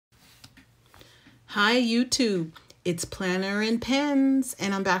Hi YouTube, it's Planner and Pens,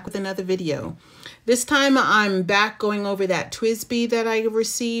 and I'm back with another video. This time I'm back going over that TWSBI that I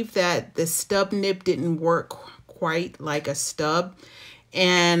received, that the stub nib didn't work quite like a stub.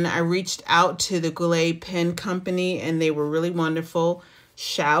 And I reached out to the Goulet Pen Company and they were really wonderful.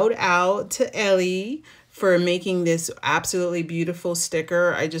 Shout out to Ellie for making this absolutely beautiful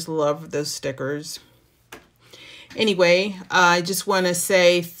sticker. I just love those stickers. Anyway, I just want to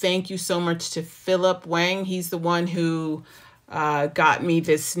say thank you so much to Philip Wang. He's the one who got me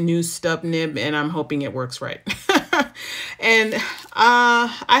this new stub nib, and I'm hoping it works right. And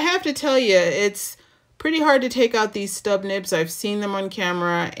I have to tell you, it's pretty hard to take out these stub nibs. I've seen them on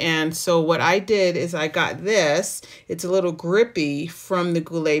camera, and so what I did is I got this. It's a little grippy from the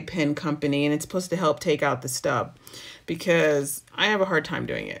Goulet Pen Company, and it's supposed to help take out the stub because I have a hard time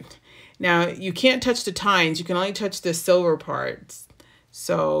doing it. Now, you can't touch the tines. You can only touch the silver parts.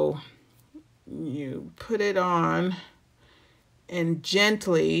 So you put it on and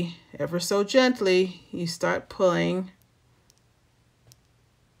gently, ever so gently, you start pulling.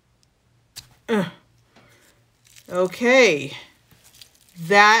 Okay.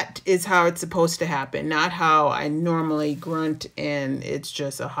 That is how it's supposed to happen, not how I normally grunt and it's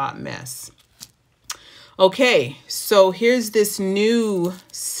just a hot mess. Okay, so here's this new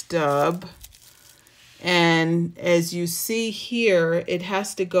stub, and as you see here, it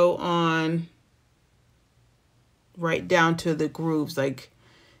has to go on right down to the grooves. Like,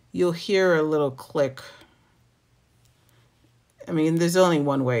 you'll hear a little click. I mean, there's only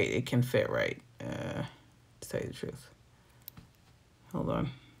one way it can fit right, to tell you the truth. Hold on.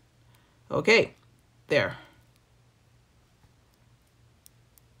 Okay, there.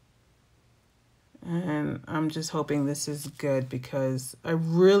 And I'm just hoping this is good because I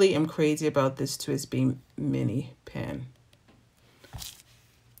really am crazy about this TWSBI Mini pen.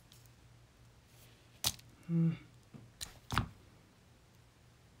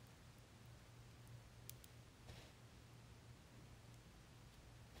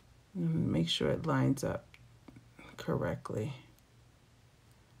 Make sure it lines up correctly.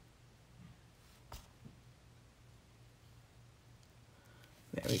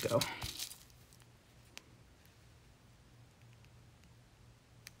 There we go.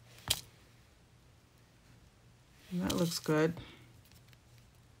 That looks good.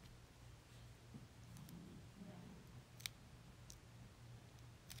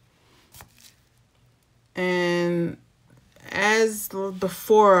 And as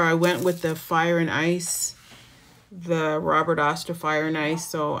before, I went with the Fire and Ice, the Robert Oster Fire and Ice.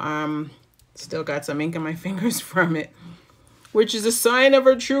 So still got some ink on my fingers from it, which is a sign of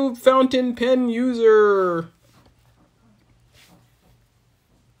a true fountain pen user.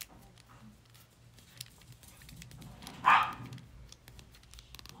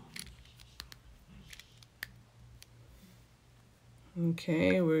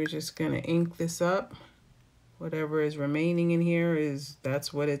 Okay, we're just gonna ink this up. Whatever is remaining in here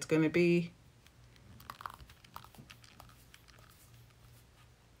that's what it's gonna be.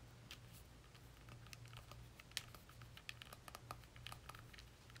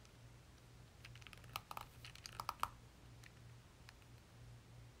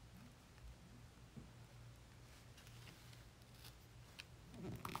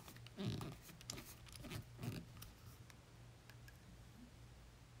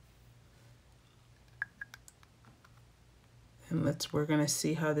 And we're gonna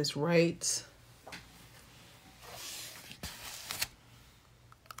see how this writes.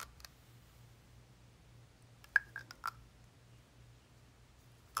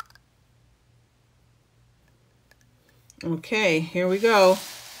 Okay, here we go.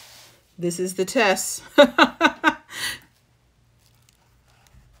 This is the test.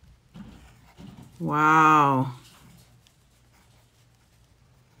 Wow.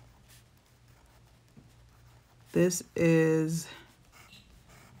 This is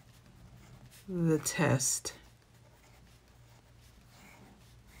the test.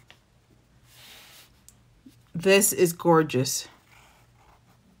 This is gorgeous.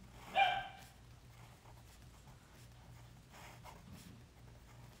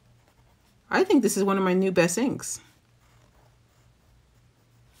 I think this is one of my new best inks.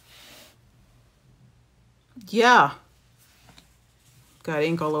 Yeah. Got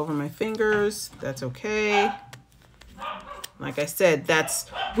ink all over my fingers. That's okay. Like I said,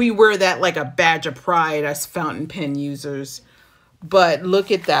 we wear that like a badge of pride as fountain pen users. But look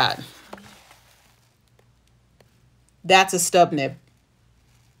at that. That's a stub nib.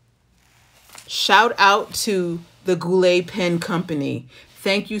 Shout out to the Goulet Pen Company.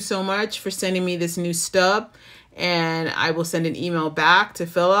 Thank you so much for sending me this new stub. And I will send an email back to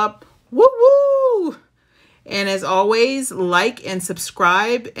Philip. Woo woo! And as always, like and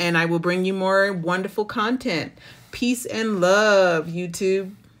subscribe, and I will bring you more wonderful content. Peace and love,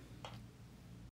 YouTube.